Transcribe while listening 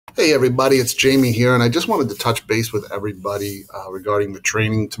Hey everybody, it's Jamie here, and I just wanted to touch base with everybody regarding the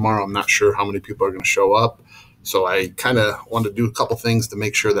training tomorrow. I'm not sure how many people are going to show up, so I kind of wanted to do a couple things to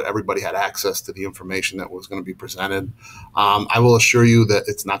make sure that everybody had access to the information that was going to be presented. I will assure you that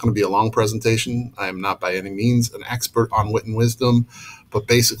it's not going to be a long presentation. I am not by any means an expert on wit and wisdom, but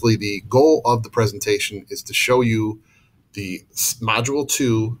basically the goal of the presentation is to show you the Module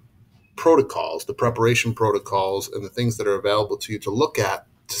 2 protocols, the preparation protocols, and the things that are available to you to look at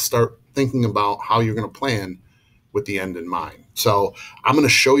to start thinking about how you're going to plan with the end in mind. So I'm going to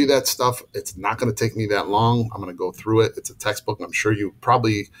show you that stuff. It's not going to take me that long. I'm going to go through it. It's a textbook. I'm sure you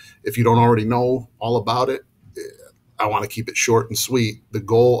probably, if you don't already know all about it, I want to keep it short and sweet. The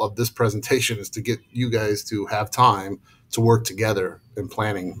goal of this presentation is to get you guys to have time to work together in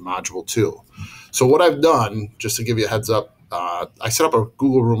planning Module 2. So what I've done, just to give you a heads up, I set up a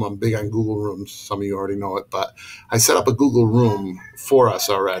Google Room. I'm big on Google Rooms. Some of you already know it, but I set up a Google Room for us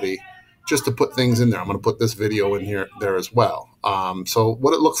already just to put things in there. I'm going to put this video in there as well. So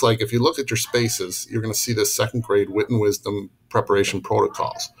what it looks like, if you look at your spaces, you're going to see this second grade Wit and Wisdom preparation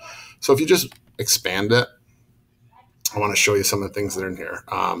protocols. So if you just expand it, I want to show you some of the things that are in here.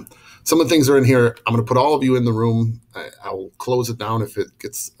 Some of the things that are in here, I'm going to put all of you in the room. I will close it down if it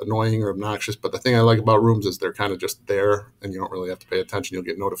gets annoying or obnoxious. But the thing I like about rooms is they're kind of just there, and you don't really have to pay attention. You'll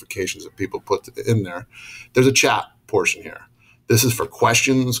get notifications if people put it in there. There's a chat portion here. This is for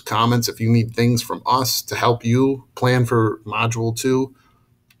questions, comments. If you need things from us to help you plan for Module 2,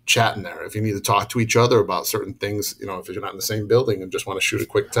 chat in there. If you need to talk to each other about certain things, you know, if you're not in the same building and just want to shoot a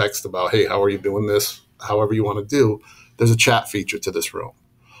quick text about, hey, how are you doing this? However you want to do, there's a chat feature to this room.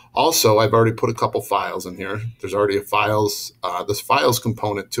 Also, I've already put a couple files in here. There's already this files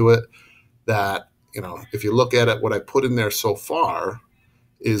component to it that, you know, if you look at it, what I put in there so far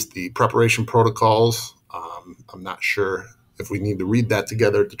is the preparation protocols. I'm not sure if we need to read that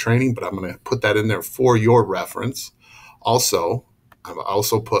together at the training, but I'm going to put that in there for your reference. Also, I've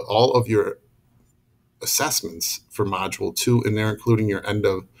also put all of your assessments for Module 2 in there, including your end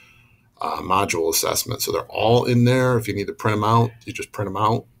of module assessment. So they're all in there. If you need to print them out, you just print them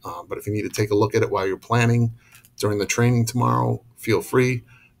out. But if you need to take a look at it while you're planning during the training tomorrow, feel free.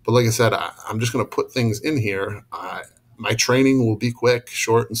 But like I said, I'm just going to put things in here. My training will be quick,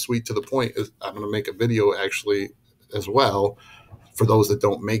 short, and sweet to the point. I'm going to make a video actually as well for those that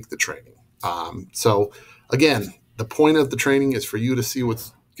don't make the training. So again, the point of the training is for you to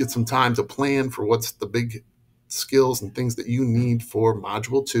get some time to plan for what's the big skills and things that you need for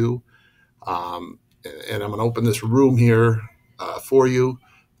Module 2. And I'm going to open this room here for you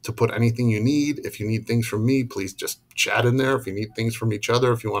to put anything you need. If you need things from me, please just chat in there. If you need things from each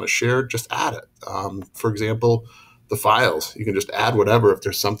other, if you want to share, just add it. For example, the files, you can just add whatever if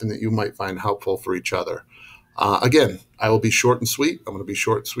there's something that you might find helpful for each other. Again, I will be short and sweet. I'm going to be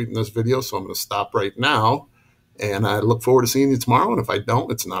short and sweet in this video, so I'm going to stop right now. And I look forward to seeing you tomorrow. And if I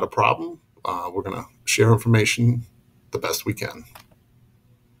don't, it's not a problem. We're going to share information the best we can.